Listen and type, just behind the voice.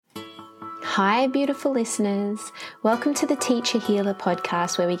Hi, beautiful listeners. Welcome to the Teacher Healer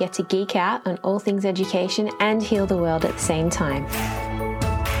podcast, where we get to geek out on all things education and heal the world at the same time.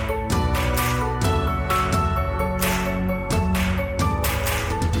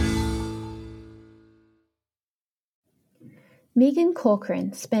 Megan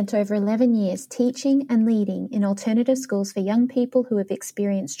Corcoran spent over 11 years teaching and leading in alternative schools for young people who have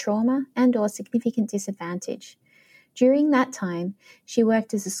experienced trauma and/or significant disadvantage. During that time, she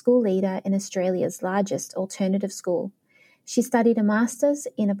worked as a school leader in Australia's largest alternative school. She studied a master's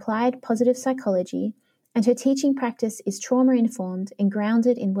in applied positive psychology, and her teaching practice is trauma-informed and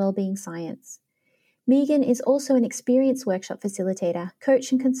grounded in wellbeing science. Megan is also an experienced workshop facilitator,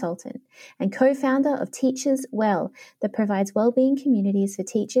 coach and consultant, and co-founder of Teachers Well, that provides wellbeing communities for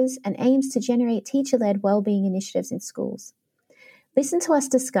teachers and aims to generate teacher-led wellbeing initiatives in schools. Listen to us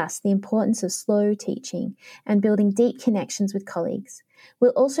discuss the importance of slow teaching and building deep connections with colleagues.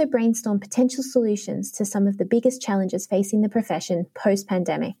 We'll also brainstorm potential solutions to some of the biggest challenges facing the profession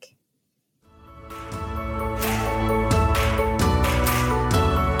post-pandemic.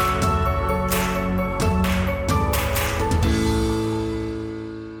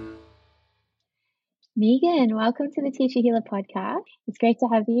 Megan, welcome to the Teacher Healer podcast. It's great to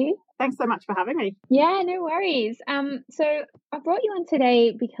have you. Thanks so much for having me. Yeah, no worries. So I brought you on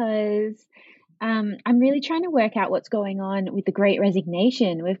today because I'm really trying to work out what's going on with the Great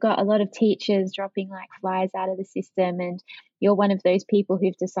Resignation. We've got a lot of teachers dropping like flies out of the system, and you're one of those people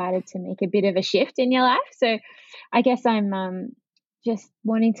who've decided to make a bit of a shift in your life. So I guess I'm just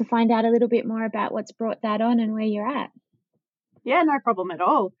wanting to find out a little bit more about what's brought that on and where you're at. Yeah, no problem at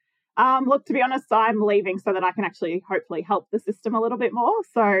all. Look, to be honest, I'm leaving so that I can actually hopefully help the system a little bit more.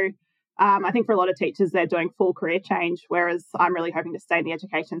 So I think for a lot of teachers, they're doing full career change, whereas I'm really hoping to stay in the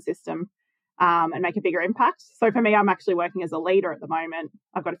education system and make a bigger impact. So for me, I'm actually working as a leader at the moment.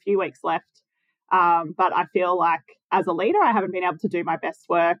 I've got a few weeks left, but I feel like as a leader, I haven't been able to do my best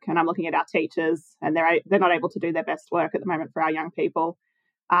work, and I'm looking at our teachers and they're not able to do their best work at the moment for our young people.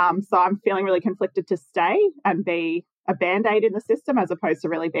 So I'm feeling really conflicted to stay and be a band-aid in the system as opposed to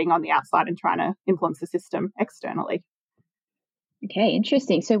really being on the outside and trying to influence the system externally. Okay,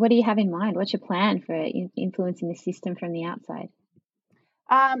 interesting. So what do you have in mind? What's your plan for influencing the system from the outside?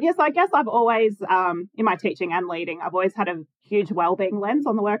 Yes, I guess I've always, in my teaching and leading, I've always had a huge wellbeing lens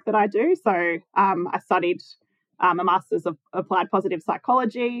on the work that I do. So I studied a master's of applied positive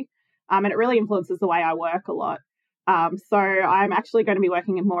psychology, and it really influences the way I work a lot. So I'm actually going to be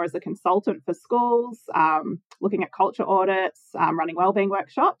working more as a consultant for schools, looking at culture audits, running wellbeing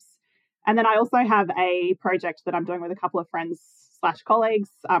workshops. And then I also have a project that I'm doing with a couple of friends/colleagues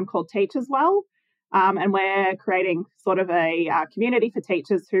called Teachers Well. And we're creating sort of a community for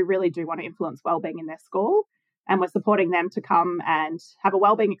teachers who really do want to influence wellbeing in their school. And we're supporting them to come and have a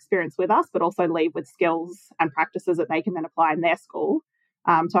wellbeing experience with us, but also leave with skills and practices that they can then apply in their school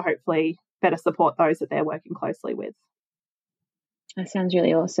to hopefully better support those that they're working closely with. That sounds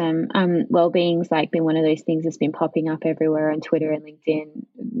really awesome. Wellbeing's been one of those things that's been popping up everywhere on Twitter and LinkedIn,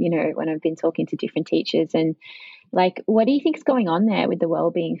 when I've been talking to different teachers. And what do you think's going on there with the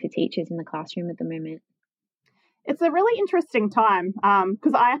wellbeing for teachers in the classroom at the moment? It's a really interesting time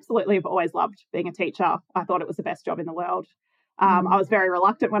because I absolutely have always loved being a teacher. I thought it was the best job in the world. I was very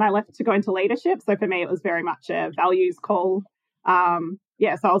reluctant when I left to go into leadership. So for me, it was very much a values call.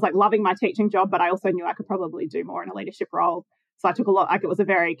 So I was loving my teaching job, but I also knew I could probably do more in a leadership role. So I took a lot, it was a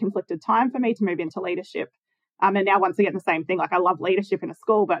very conflicted time for me to move into leadership. And now once again, the same thing, I love leadership in a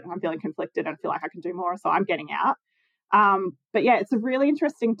school, but I'm feeling conflicted and feel like I can do more. So I'm getting out. But yeah, it's a really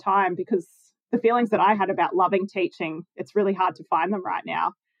interesting time because the feelings that I had about loving teaching, it's really hard to find them right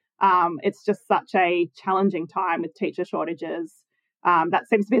now. It's just such a challenging time with teacher shortages. That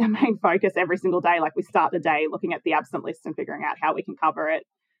seems to be the main focus every single day. We start the day looking at the absent list and figuring out how we can cover it.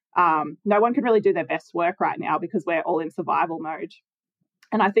 No one can really do their best work right now because we're all in survival mode.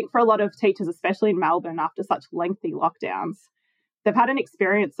 And I think for a lot of teachers, especially in Melbourne, after such lengthy lockdowns, they've had an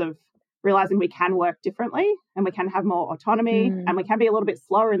experience of realizing we can work differently and we can have more autonomy and we can be a little bit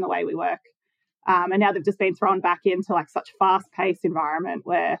slower in the way we work. And now they've just been thrown back into such fast-paced environment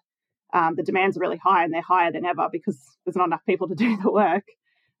where the demands are really high and they're higher than ever because there's not enough people to do the work.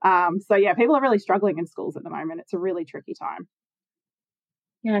 People are really struggling in schools at the moment. It's a really tricky time.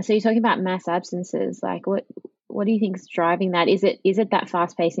 Yeah, so you're talking about mass absences. What do you think is driving that? Is it that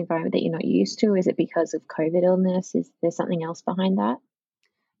fast-paced environment that you're not used to? Is it because of COVID illness? Is there something else behind that?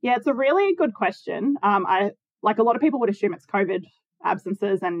 Yeah, it's a really good question. A lot of people would assume it's COVID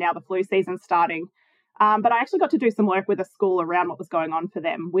absences and now the flu season's starting. But I actually got to do some work with a school around what was going on for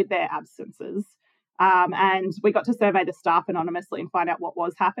them with their absences. And we got to survey the staff anonymously and find out what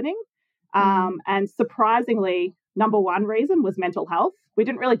was happening. And surprisingly, number one reason was mental health. We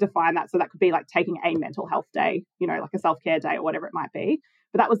didn't really define that. So that could be like taking a mental health day, like a self-care day or whatever it might be.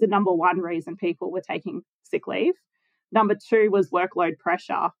 But that was the number one reason people were taking sick leave. Number two was workload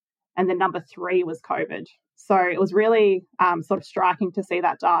pressure. And then number three was COVID. So it was really sort of striking to see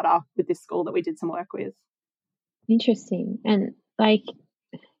that data with this school that we did some work with. Interesting. And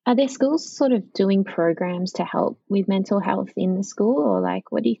are there schools sort of doing programs to help with mental health in the school, or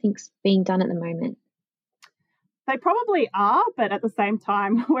what do you think's being done at the moment? They probably are, but at the same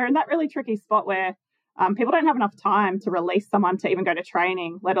time, we're in that really tricky spot where people don't have enough time to release someone to even go to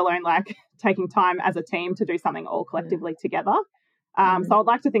training, let alone taking time as a team to do something all collectively together. So I'd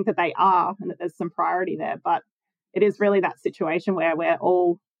like to think that they are and that there's some priority there, but it is really that situation where we're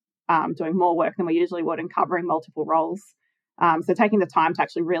all doing more work than we usually would and covering multiple roles. So taking the time to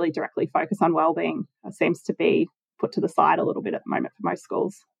actually really directly focus on wellbeing seems to be put to the side a little bit at the moment for most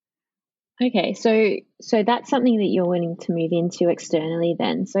schools. Okay, so that's something that you're wanting to move into externally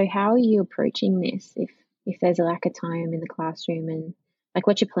then. So how are you approaching this if there's a lack of time in the classroom, and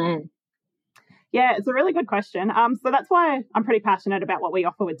what's your plan? Yeah, it's a really good question. So that's why I'm pretty passionate about what we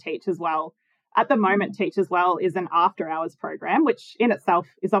offer with Teach as Well. At the moment, Teach as Well is an after-hours program, which in itself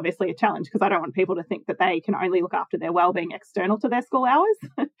is obviously a challenge because I don't want people to think that they can only look after their wellbeing external to their school hours.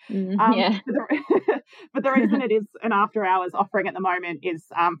 Yeah. But the reason it is an after-hours offering at the moment is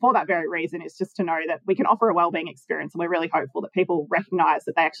for that very reason, is just to know that we can offer a wellbeing experience, and we're really hopeful that people recognise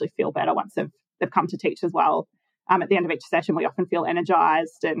that they actually feel better once they've come to Teach as Well. At the end of each session, we often feel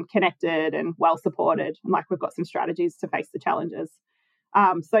energised and connected and well supported, and we've got some strategies to face the challenges.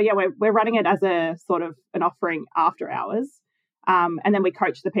 We're running it as a sort of an offering after hours. And then we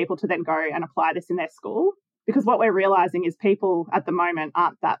coach the people to then go and apply this in their school, because what we're realising is people at the moment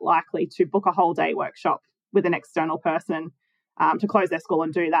aren't that likely to book a whole day workshop with an external person to close their school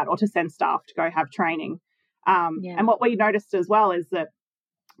and do that, or to send staff to go have training. And what we noticed as well is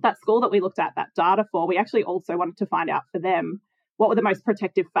that school that we looked at that data for, we actually also wanted to find out for them what were the most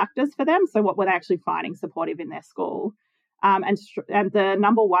protective factors for them. So what were they actually finding supportive in their school? And the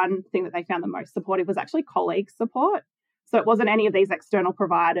number one thing that they found the most supportive was actually colleague support. So it wasn't any of these external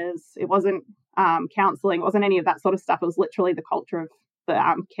providers. It wasn't counselling. It wasn't any of that sort of stuff. It was literally the culture of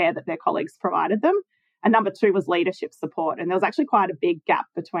the care that their colleagues provided them. And number two was leadership support. And there was actually quite a big gap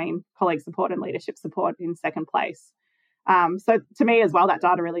between colleague support and leadership support in second place. So to me as well, that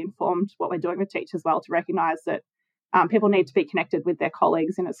data really informed what we're doing with Teach as Well, to recognise that people need to be connected with their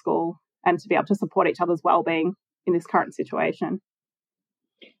colleagues in a school and to be able to support each other's wellbeing in this current situation.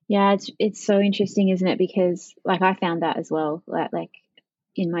 Yeah, it's so interesting, isn't it? Because I found that as well. Like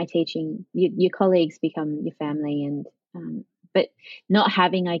in my teaching, your colleagues become your family, and but not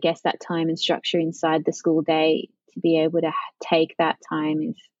having, I guess, that time and structure inside the school day to be able to take that time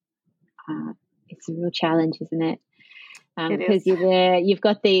is it's a real challenge, isn't it? Because you're there, you've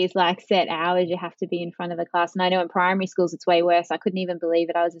got these set hours you have to be in front of a class. And I know in primary schools it's way worse. I couldn't even believe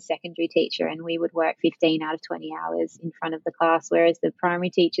it. I was a secondary teacher and we would work 15 out of 20 hours in front of the class, whereas the primary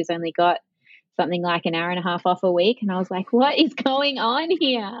teachers only got something like an hour and a half off a week. And I was like, what is going on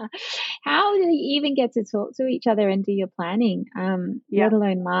here? How do you even get to talk to each other and do your planning, let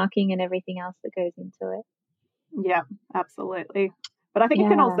alone marking and everything else that goes into it? Yeah, absolutely. But I think it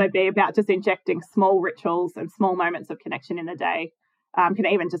can also be about just injecting small rituals and small moments of connection in the day. Can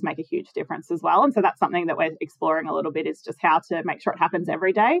even just make a huge difference as well. And so that's something that we're exploring a little bit, is just how to make sure it happens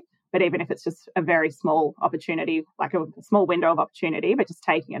every day. But even if it's just a very small opportunity, like a small window of opportunity, but just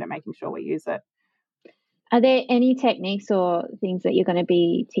taking it and making sure we use it. Are there any techniques or things that you're going to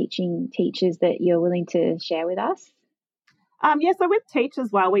be teaching teachers that you're willing to share with us? So with Teach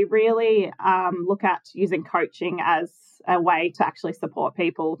as Well, we really look at using coaching as a way to actually support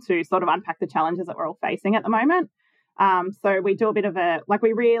people to sort of unpack the challenges that we're all facing at the moment. So we do a bit of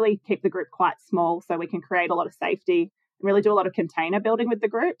we really keep the group quite small so we can create a lot of safety and really do a lot of container building with the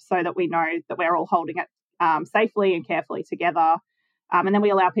group so that we know that we're all holding it safely and carefully together. And then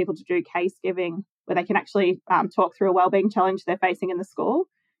we allow people to do case giving, where they can actually talk through a wellbeing challenge they're facing in the school.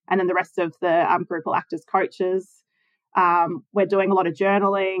 And then the rest of the group will act as coaches. We're doing a lot of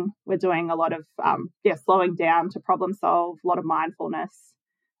journaling. We're doing a lot of slowing down to problem solve, a lot of mindfulness.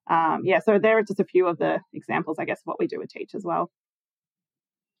 So there are just a few of the examples, I guess, of what we do with Teach as Well.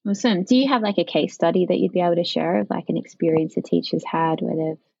 Awesome. Do you have a case study that you'd be able to share of an experience a teacher's had where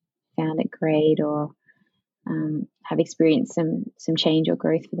they've found it great, or have experienced some change or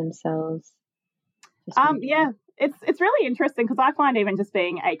growth for themselves? It's really interesting, because I find even just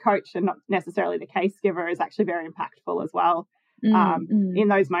being a coach and not necessarily the case giver is actually very impactful as well in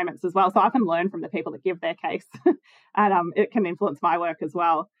those moments as well. So I often learn from the people that give their case and it can influence my work as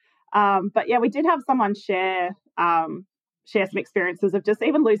well. But yeah, we did have someone share some experiences of just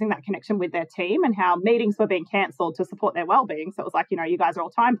even losing that connection with their team and how meetings were being cancelled to support their well-being. So it was like, you guys are all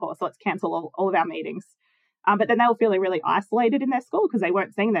time poor, so let's cancel all of our meetings. But then they were feeling really isolated in their school because they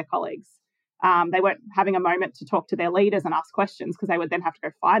weren't seeing their colleagues. They weren't having a moment to talk to their leaders and ask questions because they would then have to go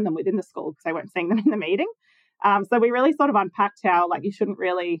find them within the school because they weren't seeing them in the meeting. So we really sort of unpacked how you shouldn't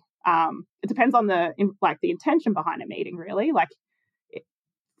really, it depends on the intention behind a meeting, really.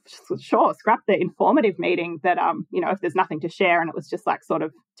 Sure, scrap the informative meeting that, if there's nothing to share and it was just sort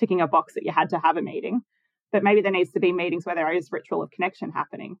of ticking a box that you had to have a meeting. But maybe there needs to be meetings where there is ritual of connection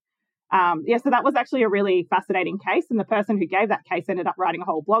happening. So that was actually a really fascinating case. And the person who gave that case ended up writing a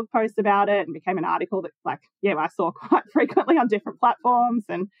whole blog post about it and became an article that I saw quite frequently on different platforms.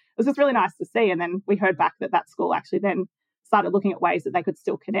 And it was just really nice to see. And then we heard back that school actually then started looking at ways that they could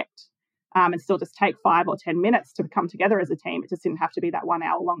still connect and still just take 5 or 10 minutes to come together as a team. It just didn't have to be that 1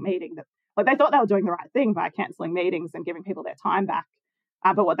 hour long meeting that they thought they were doing the right thing by cancelling meetings and giving people their time back.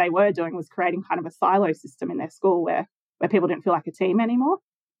 But what they were doing was creating kind of a silo system in their school where people didn't feel like a team anymore.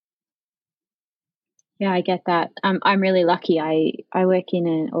 Yeah, I get that. I'm really lucky. I work in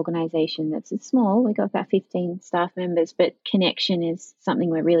an organisation that's small. We've got about 15 staff members, but connection is something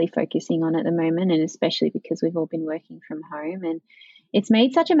we're really focusing on at the moment, and especially because we've all been working from home. And it's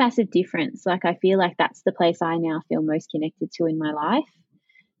made such a massive difference. I feel like that's the place I now feel most connected to in my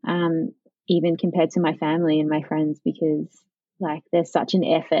life, even compared to my family and my friends, because there's such an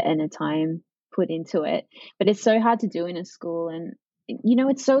effort and a time put into it. But it's so hard to do in a school. And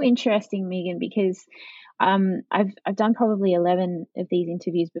it's so interesting, Megan, because I've done probably 11 of these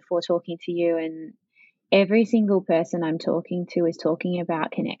interviews before talking to you, and every single person I'm talking to is talking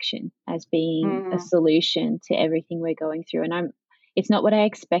about connection as being a solution to everything we're going through. And it's not what I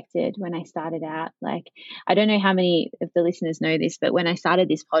expected when I started out. I don't know how many of the listeners know this, but when I started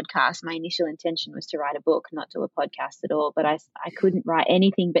this podcast, my initial intention was to write a book, not do a podcast at all. But I couldn't write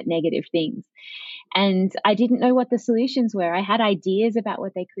anything but negative things. And I didn't know what the solutions were. I had ideas about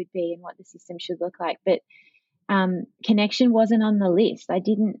what they could be and what the system should look like, but connection wasn't on the list. I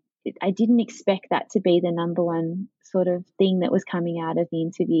didn't expect that to be the number one sort of thing that was coming out of the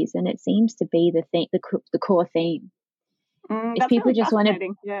interviews, and it seems to be the core theme. If people really just want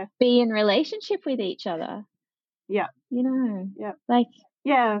to be in relationship with each other. Yeah.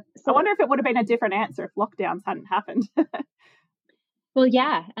 Yeah. So I wonder if it would have been a different answer if lockdowns hadn't happened. Well,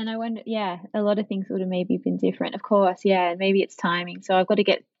 yeah. And I wonder, a lot of things would have maybe been different, of course. Yeah. And maybe it's timing. So I've got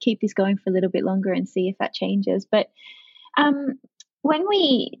to keep this going for a little bit longer and see if that changes. But when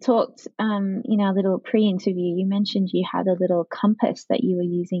we talked in our little pre-interview, you mentioned you had a little compass that you were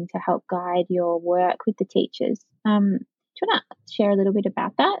using to help guide your work with the teachers. Do you want to share a little bit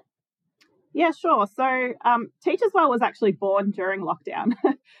about that? Yeah, sure. So Teachers Well was actually born during lockdown.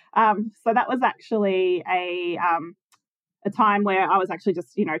 So that was actually a time where I was actually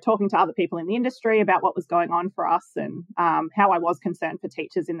just, talking to other people in the industry about what was going on for us and how I was concerned for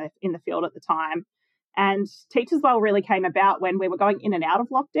teachers in the field at the time. And Teachers Well really came about when we were going in and out of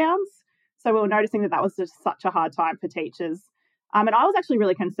lockdowns. So we were noticing that was just such a hard time for teachers. And I was actually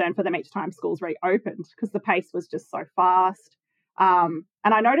really concerned for them each time schools reopened because the pace was just so fast. And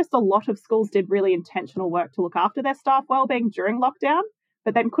I noticed a lot of schools did really intentional work to look after their staff wellbeing during lockdown,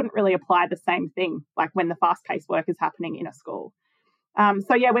 but then couldn't really apply the same thing when the fast-paced work is happening in a school.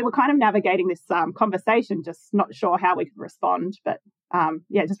 We were kind of navigating this conversation, just not sure how we could respond, but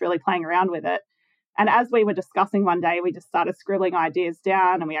just really playing around with it. And as we were discussing one day, we just started scribbling ideas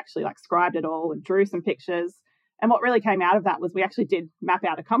down, and we actually scribed it all and drew some pictures. And what really came out of that was we actually did map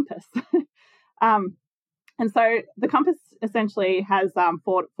out a compass. And so the compass essentially has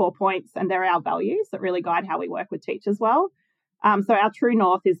 4 points, and they're our values that really guide how we work with Teachers Well. So our true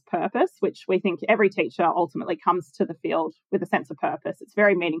north is purpose, which we think every teacher ultimately comes to the field with a sense of purpose. It's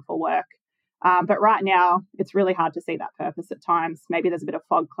very meaningful work. But right now, it's really hard to see that purpose at times. Maybe there's a bit of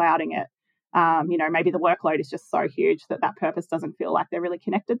fog clouding it. Maybe the workload is just so huge that purpose doesn't feel like they're really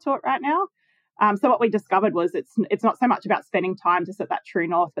connected to it right now. So what we discovered was it's not so much about spending time just at that true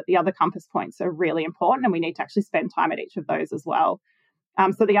north, but the other compass points are really important, and we need to actually spend time at each of those as well.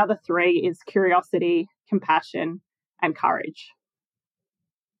 So the other 3 is curiosity, compassion, and courage.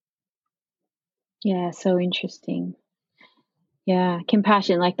 Yeah, so interesting. Yeah,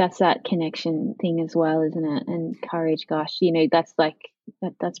 compassion, that's that connection thing as well, isn't it? And courage, gosh, that's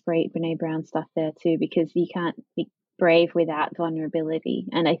that's Brene Brown stuff there too, because you can't be brave without vulnerability.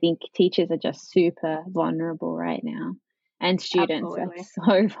 And I think teachers are just super vulnerable right now, and students Absolutely.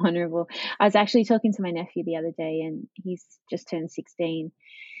 are so vulnerable. I was actually talking to my nephew the other day, and he's just turned 16,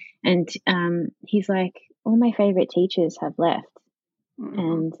 and he's like, all my favorite teachers have left.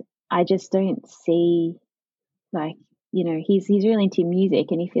 And I just don't see, like, you know, he's really into music,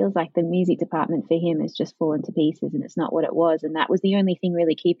 and he feels like the music department for him has just fallen to pieces, and it's not what it was. And that was the only thing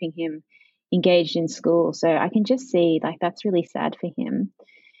really keeping him engaged in school. So I can just see, like, that's really sad for him.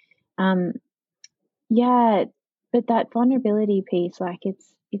 Yeah, but that vulnerability piece, like,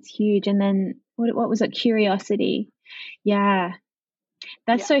 it's huge. And then what was it? Curiosity. Yeah.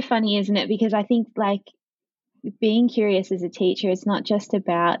 That's so funny, isn't it? Because I think, like, being curious as a teacher, it's not just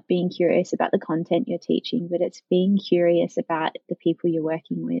about being curious about the content you're teaching, but it's being curious about the people you're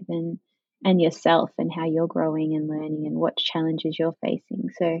working with, and yourself, and how you're growing and learning, and what challenges you're facing.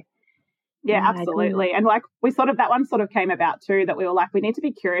 So yeah, absolutely. And like that one sort of came about too, that we were like, we need to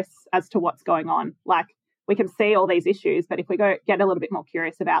be curious as to what's going on. Like, we can see all these issues, but if we get a little bit more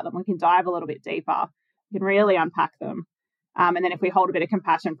curious about them, we can dive a little bit deeper, we can really unpack them. And then if we hold a bit of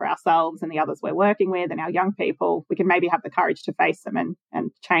compassion for ourselves and the others we're working with and our young people, we can maybe have the courage to face them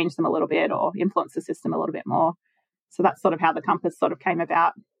and change them a little bit, or influence the system a little bit more. So that's sort of how the compass sort of came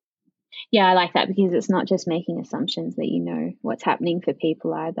about. Yeah, I like that, because it's not just making assumptions that you know what's happening for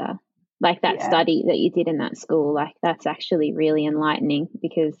people either. Like that study that you did in that school, like, that's actually really enlightening,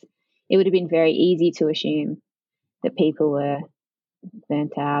 because it would have been very easy to assume that people were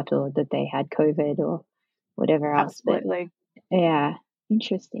burnt out, or that they had COVID or whatever else. Absolutely. But yeah,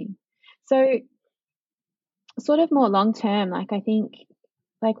 interesting. So sort of more long term, like, I think,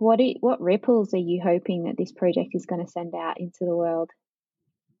 like, what ripples are you hoping that this project is going to send out into the world?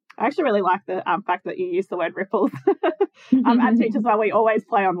 I actually really like the fact that you use the word ripples. At Teachers Well, we always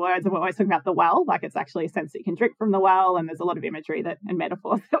play on words, and we're always talking about the well, like it's actually a sense that you can drink from the well, and there's a lot of imagery and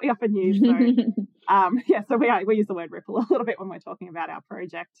metaphors that we often use. So, so we use the word ripple a little bit when we're talking about our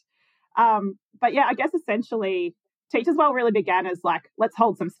project. But yeah, I guess essentially Teachers Well really began as like, let's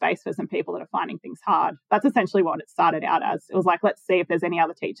hold some space for some people that are finding things hard. That's essentially what it started out as. It was like, let's see if there's any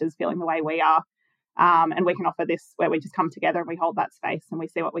other teachers feeling the way we are. And we can offer this where we just come together and we hold that space and we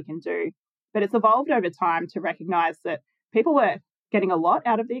see what we can do. But it's evolved over time to recognise that people were getting a lot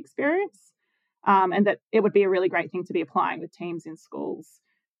out of the experience, and that it would be a really great thing to be applying with teams in schools.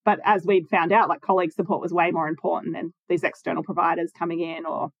 But as we'd found out, like, colleague support was way more important than these external providers coming in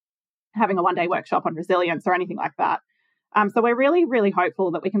or having a one-day workshop on resilience or anything like that. So we're really, really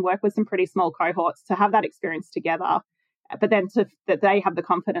hopeful that we can work with some pretty small cohorts to have that experience together, but then that they have the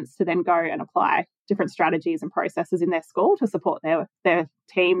confidence to then go and apply different strategies and processes in their school to support their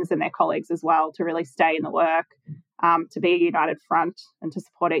teams and their colleagues as well, to really stay in the work, to be a united front, and to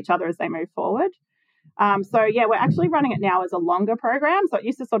support each other as they move forward. So yeah, we're actually running it now as a longer program. So it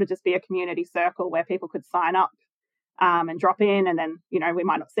used to sort of just be a community circle where people could sign up and drop in, and then, you know, we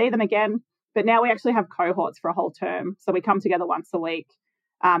might not see them again. But now we actually have cohorts for a whole term. So we come together once a week,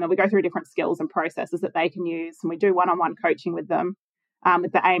 and we go through different skills and processes that they can use, and we do one-on-one coaching with them,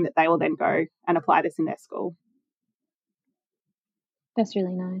 with the aim that they will then go and apply this in their school. That's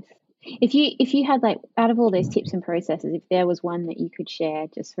really nice. If you had, like, out of all those tips and processes, if there was one that you could share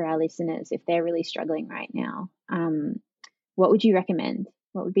just for our listeners, if they're really struggling right now, what would you recommend?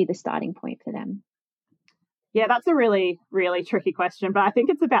 What would be the starting point for them? Yeah, that's a really, really tricky question, but I think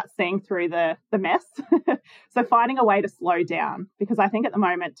it's about seeing through the mess. So finding a way to slow down, because I think at the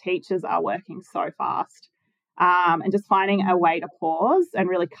moment teachers are working so fast, and just finding a way to pause and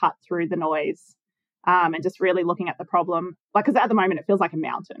really cut through the noise, and just really looking at the problem. Like, because at the moment it feels like a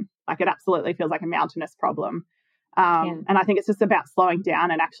mountain. Like, it absolutely feels like a mountainous problem. And I think it's just about slowing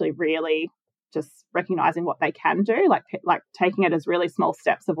down and actually really just recognizing what they can do, like taking it as really small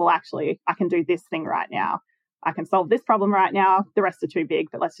steps of, well, actually, I can do this thing right now. I can solve this problem right now. The rest are too big,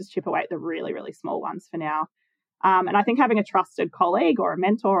 but let's just chip away at the really, really small ones for now. And I think having a trusted colleague or a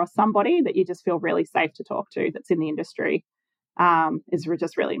mentor or somebody that you just feel really safe to talk to that's in the industry is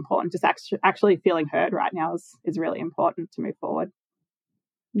just really important. Just actually feeling heard right now is really important to move forward.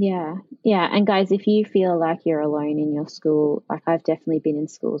 Yeah. And guys, if you feel like you're alone in your school, like, I've definitely been in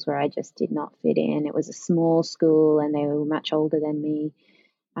schools where I just did not fit in. It was a small school and they were much older than me.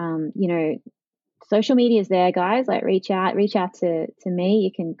 You know, social media is there, guys. Like, reach out to me.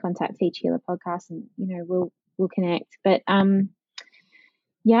 You can contact Teach Healer Podcast, and, you know, we'll connect. But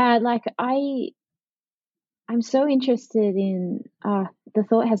yeah, like, I'm so interested in the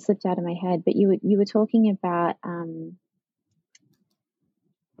thought has slipped out of my head, but you were talking about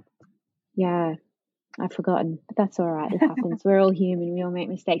yeah, I've forgotten, but that's all right. It happens. We're all human. We all make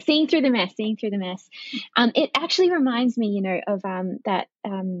mistakes. Seeing through the mess. It actually reminds me, you know, of that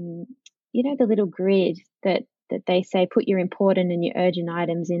you know, the little grid that they say, put your important and your urgent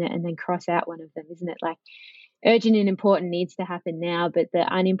items in it and then cross out one of them, isn't it? Like, urgent and important needs to happen now, but the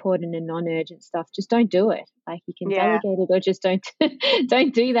unimportant and non-urgent stuff, just don't do it. Like, you can delegate it, or just don't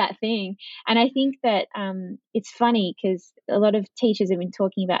don't do that thing. And I think that it's funny because a lot of teachers have been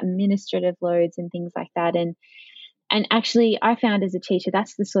talking about administrative loads and things like that, and actually, I found as a teacher,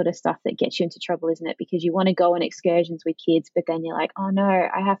 that's the sort of stuff that gets you into trouble, isn't it? Because you want to go on excursions with kids, but then you're like, oh no,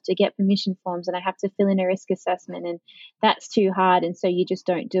 I have to get permission forms and I have to fill in a risk assessment, and that's too hard. And so you just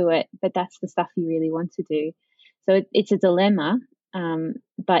don't do it. But that's the stuff you really want to do. So it's a dilemma.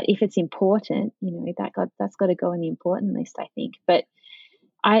 But if it's important, that's got to go on the important list, I think. But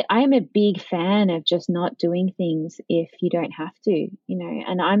I am a big fan of just not doing things if you don't have to,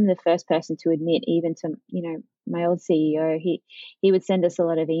 and I'm the first person to admit, even to, my old CEO, he would send us a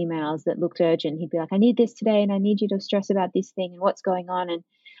lot of emails that looked urgent. He'd be like, I need this today and I need you to stress about this thing and what's going on. And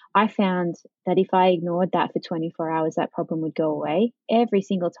I found that if I ignored that for 24 hours, that problem would go away every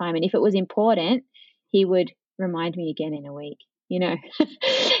single time. And if it was important, he would remind me again in a week.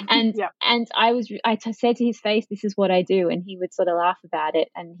 And Yep. and I said to his face, this is what I do, and he would sort of laugh about it,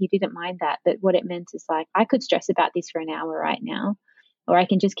 and he didn't mind that. But what it meant is, like, I could stress about this for an hour right now, or I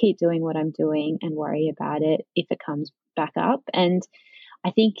can just keep doing what I'm doing and worry about it if it comes back up. And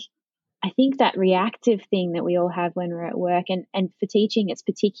I think that reactive thing that we all have when we're at work, and for teaching, it's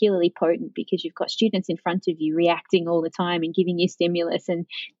particularly potent because you've got students in front of you reacting all the time and giving you stimulus and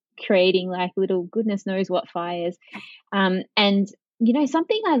creating like little goodness knows what fires. And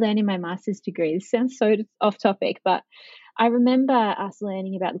something I learned in my master's degree, this sounds so off topic, but I remember us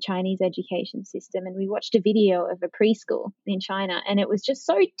learning about the Chinese education system, and we watched a video of a preschool in China, and it was just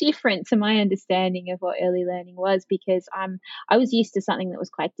so different to my understanding of what early learning was, because I was used to something that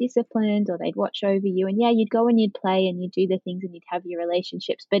was quite disciplined, or they'd watch over you, and you'd go and you'd play and you'd do the things and you'd have your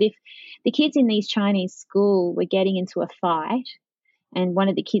relationships. But if the kids in these Chinese school were getting into a fight and one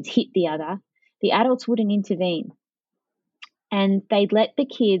of the kids hit the other, the adults wouldn't intervene. And they'd let the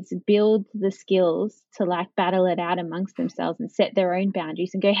kids build the skills to like battle it out amongst themselves and set their own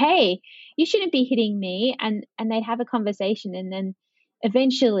boundaries and go, hey, you shouldn't be hitting me. And they'd have a conversation, and then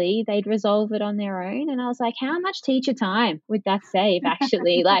eventually they'd resolve it on their own. And I was like, how much teacher time would that save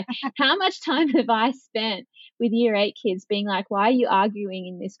actually? Like, how much time have I spent with year 8 kids being like, why are you arguing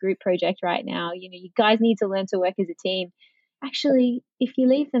in this group project right now? You guys need to learn to work as a team. Actually, if you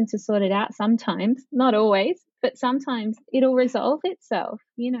leave them to sort it out, sometimes, not always, but sometimes it'll resolve itself,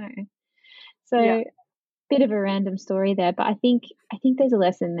 So Yeah. bit of a random story there, but I think there's a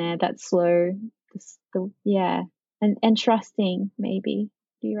lesson there that's slow, and trusting, maybe.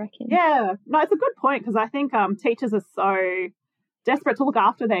 Do you reckon? Yeah, no, it's a good point, because I think teachers are so desperate to look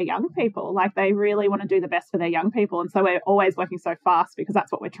after their young people. Like, they really want to do the best for their young people, and so we're always working so fast because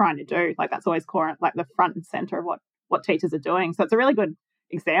that's what we're trying to do. Like, that's always core, like the front and center of what teachers are doing. So it's a really good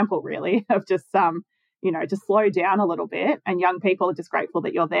example, really, of just just slow down a little bit, and young people are just grateful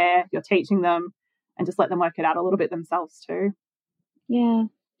that you're there, you're teaching them, and just let them work it out a little bit themselves too. Yeah.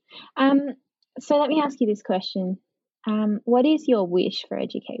 So let me ask you this question. What is your wish for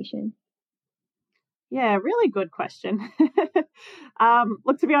education? Yeah, really good question.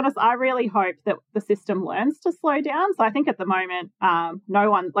 Look, to be honest, I really hope that the system learns to slow down. So I think at the moment, no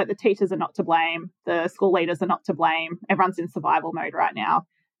one, like the teachers are not to blame, the school leaders are not to blame. Everyone's in survival mode right now.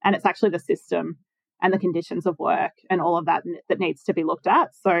 And it's actually the system and the conditions of work and all of that needs to be looked at.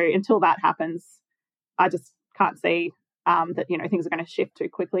 So until that happens, I just can't see that, things are going to shift too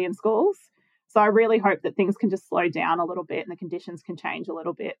quickly in schools. So I really hope that things can just slow down a little bit and the conditions can change a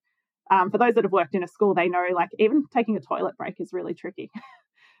little bit. For those that have worked in a school, they know, like, even taking a toilet break is really tricky.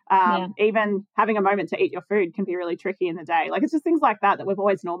 Even having a moment to eat your food can be really tricky in the day. Like, it's just things like that we've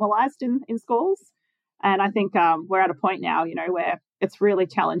always normalized in schools. And I think we're at a point now, where it's really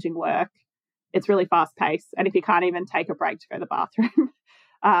challenging work. It's really fast paced. And if you can't even take a break to go to the bathroom,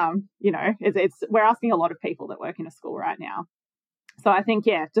 we're asking a lot of people that work in a school right now. So I think,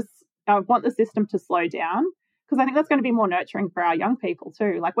 I want the system to slow down, because I think that's going to be more nurturing for our young people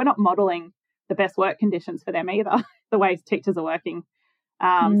too. Like, we're not modelling the best work conditions for them either, the way teachers are working. So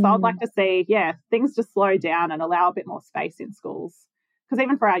I'd like to see, things just slow down and allow a bit more space in schools. Because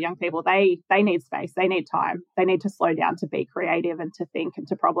even for our young people, they need space, they need time, they need to slow down to be creative and to think and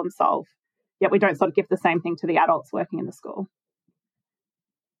to problem solve. Yet we don't sort of give the same thing to the adults working in the school.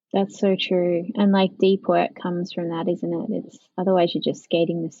 That's so true. And like, deep work comes from that, isn't it? It's otherwise you're just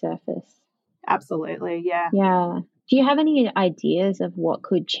skating the surface. Absolutely, yeah. Yeah. Do you have any ideas of what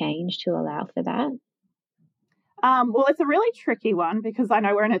could change to allow for that? Well, it's a really tricky one, because I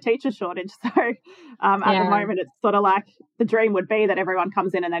know we're in a teacher shortage. So at the moment, it's sort of like the dream would be that everyone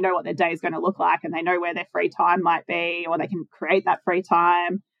comes in and they know what their day is going to look like and they know where their free time might be, or they can create that free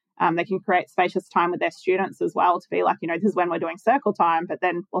time. They can create spacious time with their students as well to be like, this is when we're doing circle time, but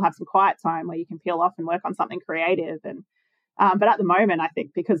then we'll have some quiet time where you can peel off and work on something creative. And but at the moment, I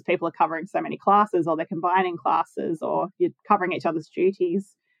think because people are covering so many classes, or they're combining classes, or you're covering each other's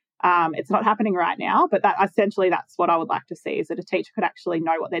duties, it's not happening right now. But that's what I would like to see, is that a teacher could actually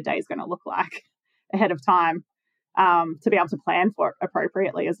know what their day is going to look like ahead of time, to be able to plan for it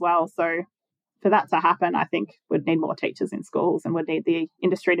appropriately as well. So for that to happen, I think we'd need more teachers in schools, and would need the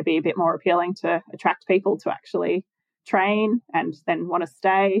industry to be a bit more appealing to attract people to actually train and then want to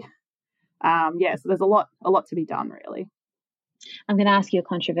stay. So there's a lot to be done, really. I'm going to ask you a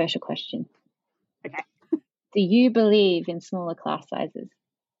controversial question. Okay. Do you believe in smaller class sizes?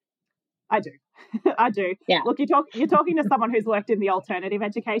 I do. I do. Yeah. Look, you're talking to someone who's worked in the alternative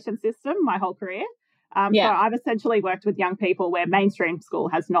education system my whole career. So I've essentially worked with young people where mainstream school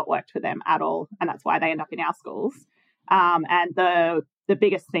has not worked for them at all, and that's why they end up in our schools. And the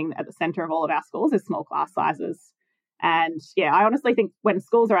biggest thing at the centre of all of our schools is small class sizes. And I honestly think when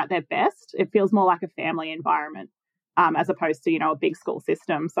schools are at their best, it feels more like a family environment, as opposed to, a big school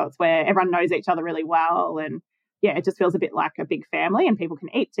system. So it's where everyone knows each other really well, and it just feels a bit like a big family, and people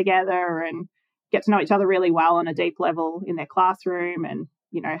can eat together and get to know each other really well on a deep level in their classroom, and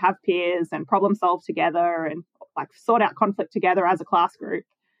have peers and problem solve together, and like sort out conflict together as a class group.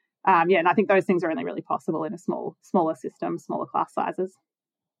 And I think those things are only really possible in a smaller system, smaller class sizes.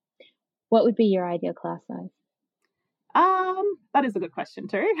 What would be your ideal class size? That is a good question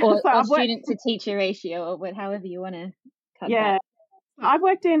too. Or student to teacher ratio, or however you want to cut that. I've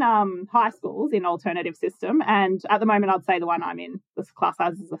worked in high schools in alternative system, and at the moment I'd say the one I'm in, the class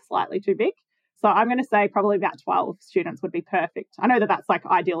sizes are slightly too big. So I'm going to say probably about 12 students would be perfect. I know that that's like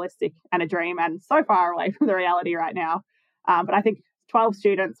idealistic and a dream and so far away from the reality right now. But I think 12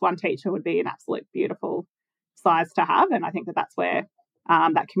 students, one teacher would be an absolute beautiful size to have. And I think that that's where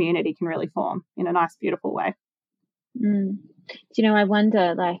that community can really form in a nice, beautiful way. Do I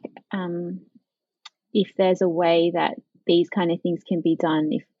wonder, if there's a way that these kind of things can be done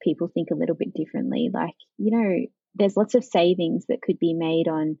if people think a little bit differently. There's lots of savings that could be made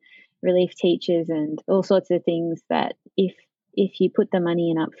on relief teachers and all sorts of things that if you put the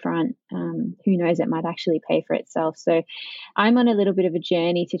money in up front, who knows, it might actually pay for itself. So I'm on a little bit of a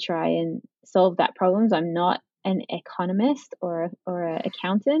journey to try and solve that problem. I'm not an economist or an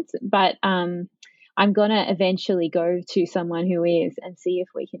accountant, but I'm going to eventually go to someone who is and see if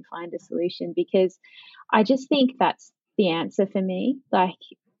we can find a solution, because I just think that's the answer for me. Like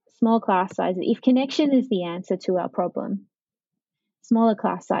small class sizes, if connection is the answer to our problem, smaller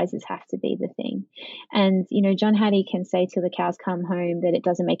class sizes have to be the thing. And, John Hattie can say till the cows come home that it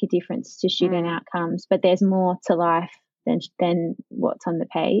doesn't make a difference to student outcomes, but there's more to life than what's on the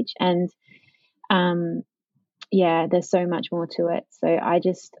page. And, there's so much more to it. So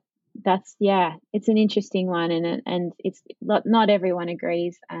it's an interesting one, and it's not everyone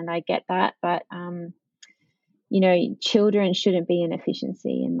agrees, and I get that, but, children shouldn't be an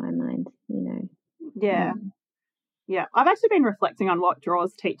efficiency in my mind, Yeah, I've actually been reflecting on what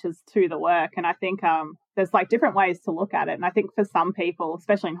draws teachers to the work, and I think there's like different ways to look at it. And I think for some people,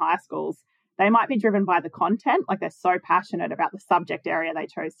 especially in high schools, they might be driven by the content, like they're so passionate about the subject area they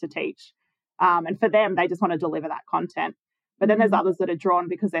chose to teach. And for them, they just want to deliver that content. But then there's others that are drawn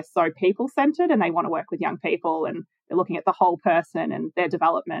because they're so people-centered and they want to work with young people, and they're looking at the whole person and their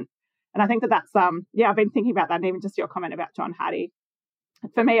development. And I think that's, I've been thinking about that, and even just your comment about John Hattie.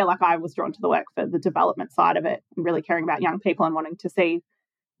 For me, I was drawn to the work for the development side of it, and really caring about young people and wanting to see,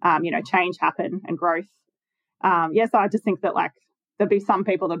 change happen and growth. So I just think that there'd be some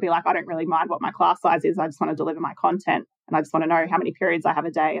people that'd be like, I don't really mind what my class size is. I just want to deliver my content, and I just want to know how many periods I have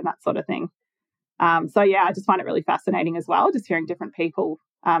a day and that sort of thing. I just find it really fascinating as well, just hearing different people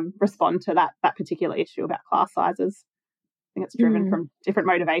respond to that particular issue about class sizes. I think it's driven from different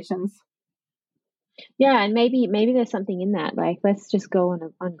motivations. Yeah, and maybe there's something in that. Let's just go on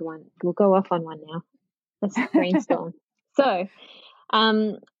one. We'll go off on one now. Let's brainstorm. So, I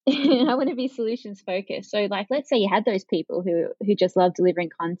want to be solutions focused. So, let's say you had those people who just love delivering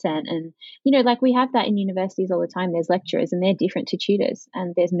content, and we have that in universities all the time. There's lecturers, and they're different to tutors,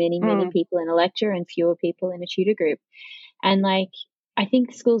 and there's many people in a lecture and fewer people in a tutor group. And I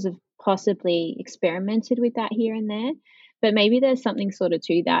think schools have possibly experimented with that here and there. But maybe there's something sort of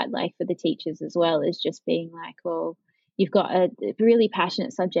to that, for the teachers as well, as just being well, You've got a really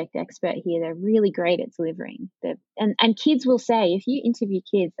passionate subject expert here. They're really great at delivering. And kids will say, if you interview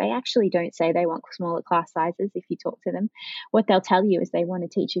kids, they actually don't say they want smaller class sizes if you talk to them. What they'll tell you is they want a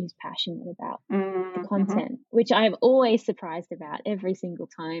teacher who's passionate about the content, which I'm always surprised about every single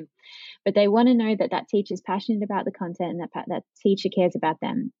time. But they want to know that that teacher's passionate about the content and that teacher cares about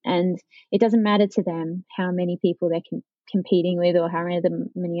them. And it doesn't matter to them how many people they're competing with or how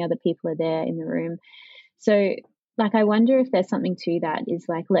many other people are there in the room. So, like, I wonder if there's something to that, is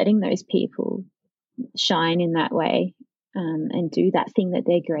like letting those people shine in that way, and do that thing that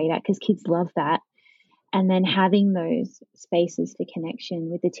they're great at, because kids love that. And then having those spaces for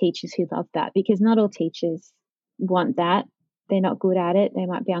connection with the teachers who love that, because not all teachers want that. They're not good at it. They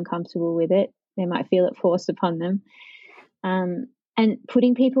might be uncomfortable with it. They might feel it forced upon them. And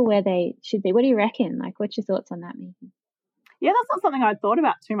putting people where they should be. What do you reckon? Like, what's your thoughts on that, Megan? Yeah, that's not something I'd thought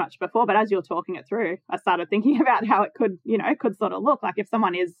about too much before, but as you're talking it through, I started thinking about how it could sort of look like if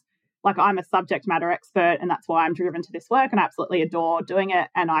someone is like, I'm a subject matter expert and that's why I'm driven to this work and I absolutely adore doing it,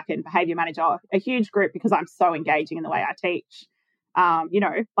 and I can behavior manage a huge group because I'm so engaging in the way I teach.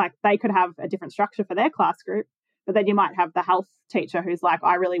 Like they could have a different structure for their class group, but then you might have the health teacher who's like,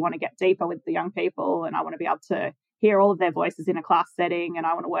 I really want to get deeper with the young people and I want to be able to hear all of their voices in a class setting, and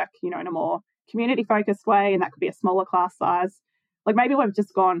I want to work, in a more community focused way, and that could be a smaller class size. Like maybe we've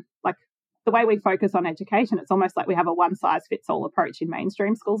just gone, like the way we focus on education, it's almost like we have a one size fits all approach in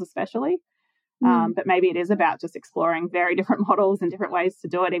mainstream schools especially. But maybe it is about just exploring very different models and different ways to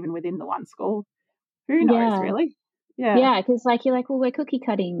do it even within the one school. Who knows, really? Yeah, because like you're like, well, we're cookie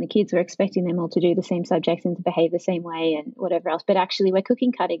cutting the kids. We're expecting them all to do the same subjects and to behave the same way and whatever else. But actually we're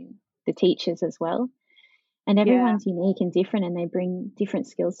cookie cutting the teachers as well. And everyone's unique and different, and they bring different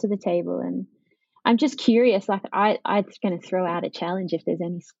skills to the table. And I'm just curious, like I'm going to throw out a challenge if there's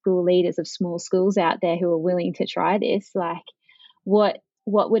any school leaders of small schools out there who are willing to try this. Like what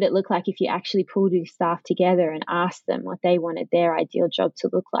would it look like if you actually pulled your staff together and asked them what they wanted their ideal job to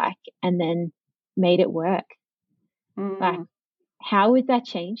look like and then made it work? Like, how would that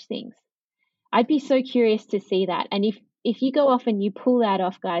change things? I'd be so curious to see that. And if you go off and you pull that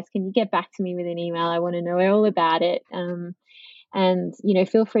off, guys, can you get back to me with an email? I want to know all about it. And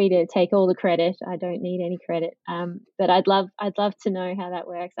feel free to take all the credit. I don't need any credit. But I'd love to know how that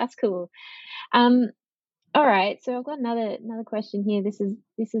works. That's cool. All right. So I've got another question here. This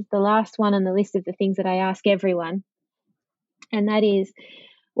is the last one on the list of the things that I ask everyone, and that is,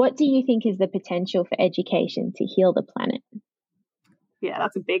 what do you think is the potential for education to heal the planet? Yeah,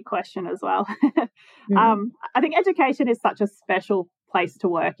 that's a big question as well. I think education is such a special place to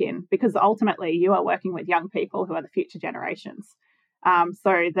work in because ultimately you are working with young people who are the future generations.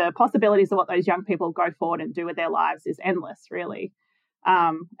 So the possibilities of what those young people go forward and do with their lives is endless, really.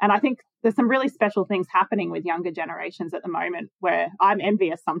 And I think there's some really special things happening with younger generations at the moment where I'm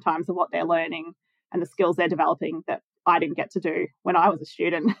envious sometimes of what they're learning and the skills they're developing that I didn't get to do when I was a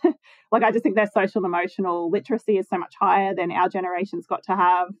student. Like, I just think their social and emotional literacy is so much higher than our generation's got to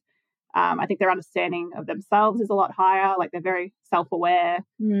have. I think their understanding of themselves is a lot higher. Like, they're very self-aware.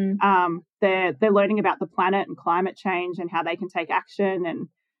 They're learning about the planet and climate change and how they can take action.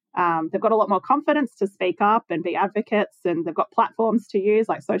 And they've got a lot more confidence to speak up and be advocates. And they've got platforms to use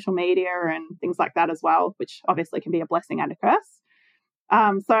like social media and things like that as well, which obviously can be a blessing and a curse.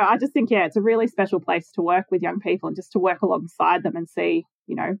 So I just think, it's a really special place to work with young people and just to work alongside them and see,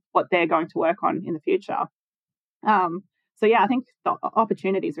 what they're going to work on in the future. I think the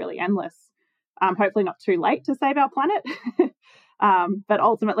opportunity is really endless. Hopefully not too late to save our planet. But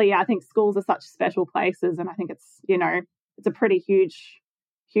ultimately, I think schools are such special places, and I think it's a pretty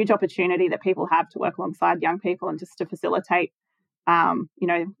huge opportunity that people have to work alongside young people and just to facilitate,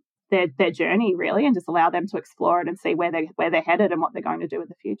 their journey, really, and just allow them to explore it and see where they're headed and what they're going to do in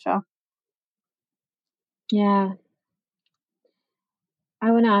the future. Yeah.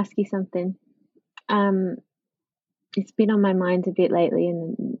 I want to ask you something. It's been on my mind a bit lately,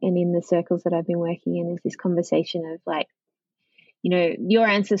 and in the circles that I've been working in, is this conversation of like, your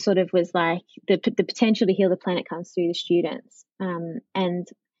answer sort of was like the potential to heal the planet comes through the students. And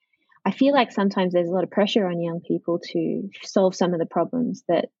I feel like sometimes there's a lot of pressure on young people to solve some of the problems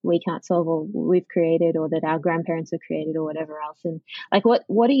that we can't solve or we've created or that our grandparents have created or whatever else. And like,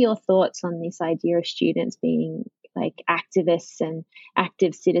 what are your thoughts on this idea of students being like activists and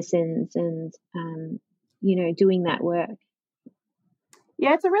active citizens and, doing that work?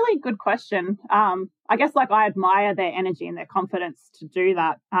 Yeah, it's a really good question. I guess like I admire their energy and their confidence to do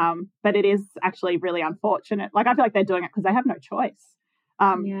that. But it is actually really unfortunate. Like, I feel like they're doing it because they have no choice.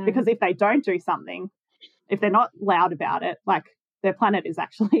 Because if they don't do something, if they're not loud about it, like their planet is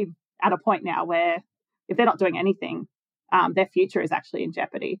actually at a point now where if they're not doing anything, their future is actually in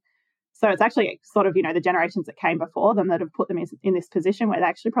jeopardy. So it's actually sort of, the generations that came before them that have put them in this position where they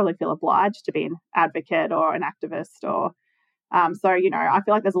actually probably feel obliged to be an advocate or an activist or so, I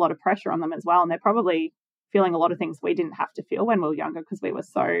feel like there's a lot of pressure on them as well. And they're probably feeling a lot of things we didn't have to feel when we were younger because we were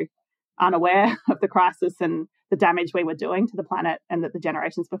so unaware of the crisis and the damage we were doing to the planet and that the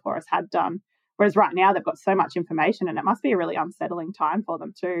generations before us had done. Whereas right now they've got so much information and it must be a really unsettling time for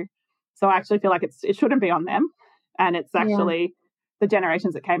them too. So I actually feel like it shouldn't be on them. And it's actually the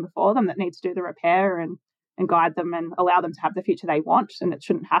generations that came before them that need to do the repair and guide them and allow them to have the future they want. And it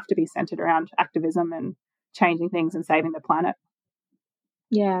shouldn't have to be centered around activism and changing things and saving the planet.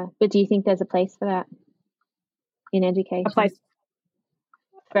 Yeah. But do you think there's a place for that in education? A place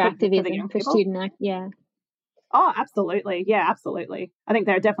for activism, for student yeah. Oh, absolutely. Yeah, absolutely. I think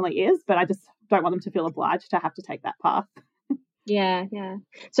there definitely is, but I just don't want them to feel obliged to have to take that path. Yeah.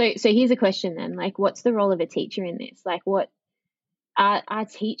 So here's a question then, like, what's the role of a teacher in this? Like, what are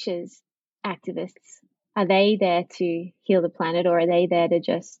teachers activists? Are they there to heal the planet, or are they there to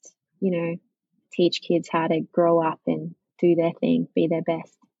just, teach kids how to grow up and do their thing, be their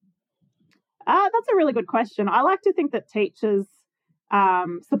best? That's a really good question. I like to think that teachers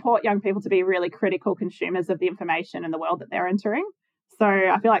support young people to be really critical consumers of the information and the world that they're entering. So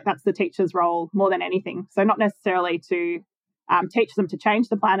I feel like that's the teacher's role more than anything. So not necessarily to teach them to change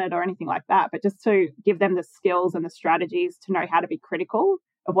the planet or anything like that, but just to give them the skills and the strategies to know how to be critical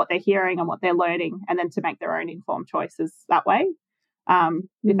of what they're hearing and what they're learning, and then to make their own informed choices that way,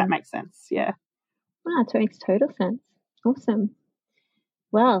 if that makes sense. Yeah. Wow, it makes total sense. Awesome.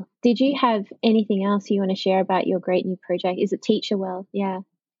 Well, did you have anything else you want to share about your great new project? Is it Teach as Well? Yeah.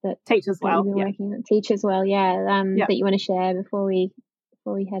 Teach as Well. You've been working on Teach as Well, that you want to share before we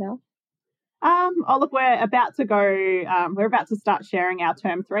head off? Look, we're about to start sharing our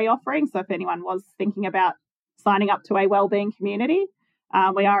Term 3 offering. So if anyone was thinking about signing up to a wellbeing community,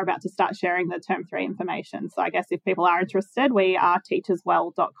 we are about to start sharing the Term 3 information. So I guess if people are interested, we are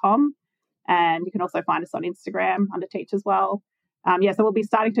teachaswell.com, and you can also find us on Instagram under Teach as Well. So we'll be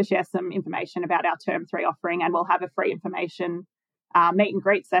starting to share some information about our Term 3 offering, and we'll have a free information meet and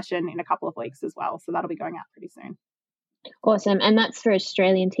greet session in a couple of weeks as well. So that'll be going out pretty soon. Awesome. And that's for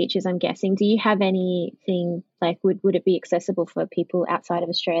Australian teachers, I'm guessing. Do you have anything, like, would it be accessible for people outside of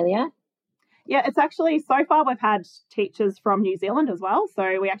Australia? Yeah, it's actually, so far we've had teachers from New Zealand as well.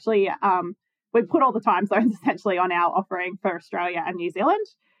 So we actually, we put all the time zones essentially on our offering for Australia and New Zealand.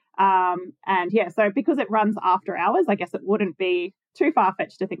 So because it runs after hours, I guess it wouldn't be too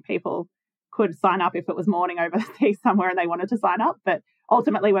far-fetched to think people could sign up if it was morning overseas somewhere and they wanted to sign up. But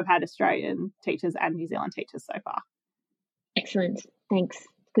ultimately, we've had Australian teachers and New Zealand teachers so far. Excellent. Thanks.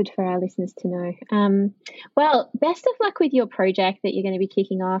 Good for our listeners to know. Well, best of luck with your project that you're going to be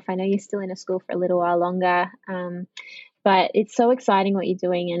kicking off. I know you're still in a school for a little while longer, but it's so exciting what you're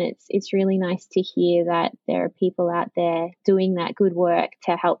doing, and it's really nice to hear that there are people out there doing that good work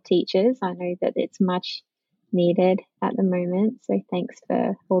to help teachers. I know that it's much needed at the moment, so thanks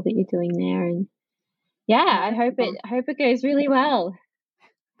for all that you're doing there. And I hope it goes really well.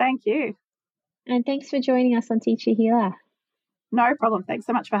 Thank you. And thanks for joining us on Teacher Healer. No problem. Thanks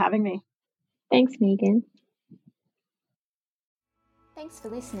so much for having me. Thanks, Megan. Thanks for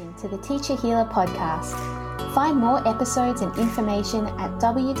listening to the Teacher Healer podcast. Find more episodes and information at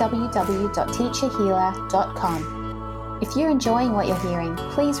www.teacherhealer.com. If you're enjoying what you're hearing,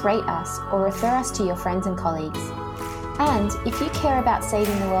 please rate us or refer us to your friends and colleagues. And if you care about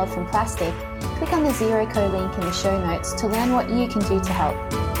saving the world from plastic, click on the Zero Co link in the show notes to learn what you can do to help.